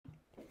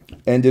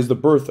and is the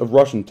birth of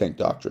Russian tank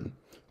doctrine.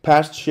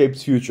 Past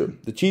shapes future.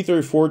 The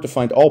T-34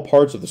 defined all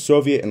parts of the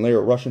Soviet and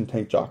later Russian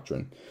tank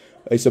doctrine.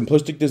 A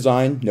simplistic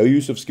design, no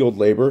use of skilled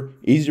labor,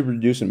 easy to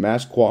produce in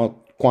mass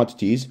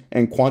quantities,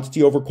 and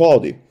quantity over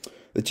quality.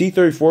 The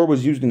T-34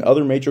 was used in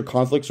other major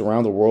conflicts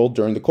around the world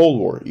during the Cold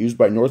War, used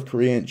by North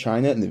Korea and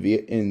China in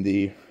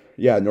the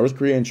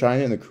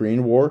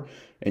Korean War,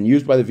 and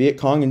used by the Viet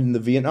Cong in the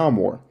Vietnam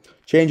War.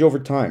 Change over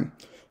time.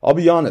 I'll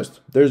be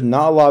honest, there's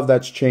not a lot of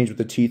that's changed with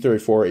the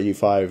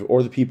T-34-85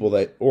 or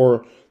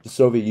the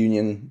Soviet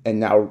Union and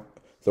now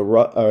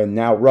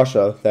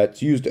Russia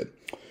that's used it.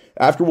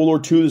 After World War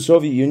II, the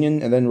Soviet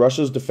Union and then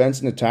Russia's defense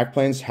and attack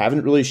plans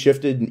haven't really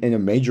shifted in a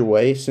major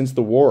way since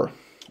the war.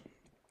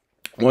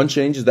 One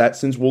change is that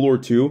since World War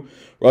II,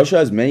 Russia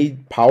has many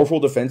powerful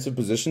defensive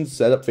positions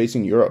set up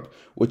facing Europe,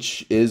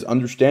 which is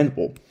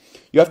understandable.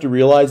 You have to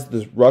realize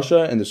that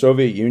Russia and the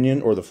Soviet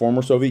Union, or the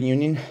former Soviet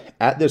Union,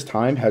 at this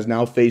time has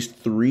now faced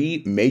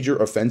 3 major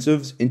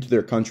offensives into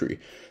their country.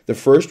 The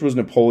first was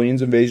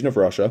Napoleon's invasion of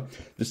Russia.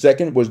 The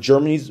second was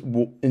Germany's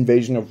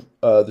invasion of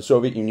the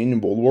Soviet Union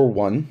in World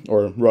War I,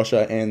 or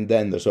Russia and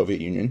then the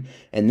Soviet Union.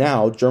 And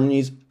now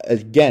Germany's,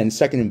 again,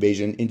 second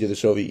invasion into the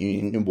Soviet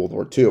Union in World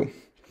War II.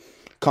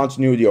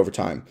 Continuity over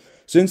time.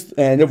 Since the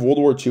end of World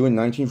War II in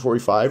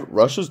 1945,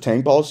 Russia's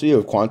tank policy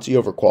of quantity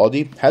over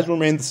quality has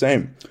remained the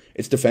same.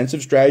 Its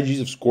defensive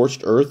strategies of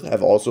scorched earth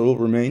have also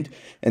remained,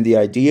 and the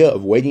idea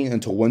of waiting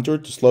until winter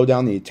to slow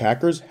down the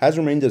attackers has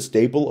remained a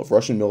staple of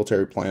Russian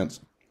military plans.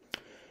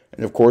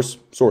 And of course,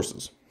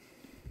 sources.